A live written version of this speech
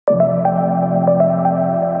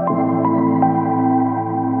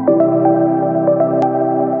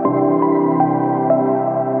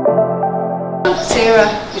Sarah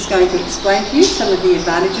is going to explain to you some of the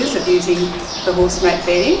advantages of using the horsemate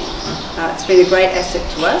bedding. It's been a great asset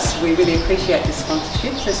to us. We really appreciate the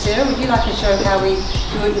sponsorship. So Sarah, would you like to show how we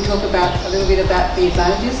do it and talk about a little bit about the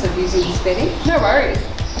advantages of using this bedding? No worries.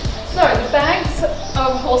 So the bags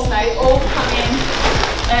of horsemate all come in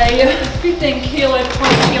a 15 kilo to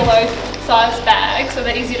 20 kilo size bag, so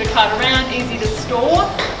they're easy to cart around, easy to store,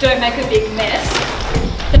 don't make a big mess.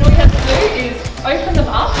 Then all you have to do is open them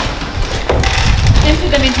up, empty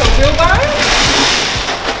them into a wheelbarrow,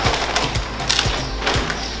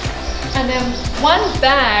 and then one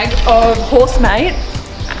bag of horsemate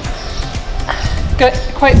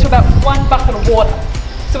equates to about 1 bucket of water.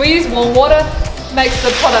 So we use warm water, makes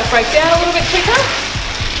the product break down a little bit quicker.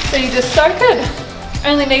 So you just soak it,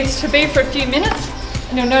 only needs to be for a few minutes,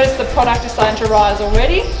 and you'll notice the product is starting to rise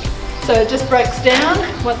already. So it just breaks down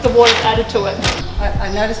once the water's added to it.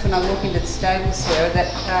 I noticed when I walk into the stables, Sarah,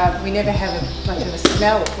 that we never have much of a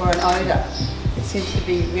smell or an odour. It seems to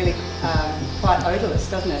be really quite odourless,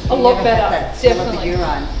 doesn't it? A lot better, that smell definitely. of the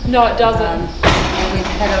urine. No, it doesn't. And we've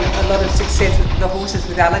had a lot of success with the horses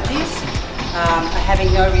with allergies,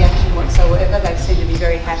 having no reaction whatsoever. They seem to be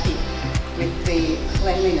very happy with the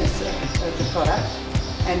cleanliness of the product,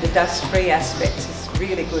 and the dust-free aspects is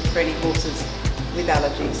really good for any horses with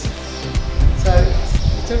allergies. So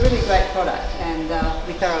it's a really great product, and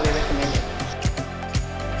we thoroughly recommend it.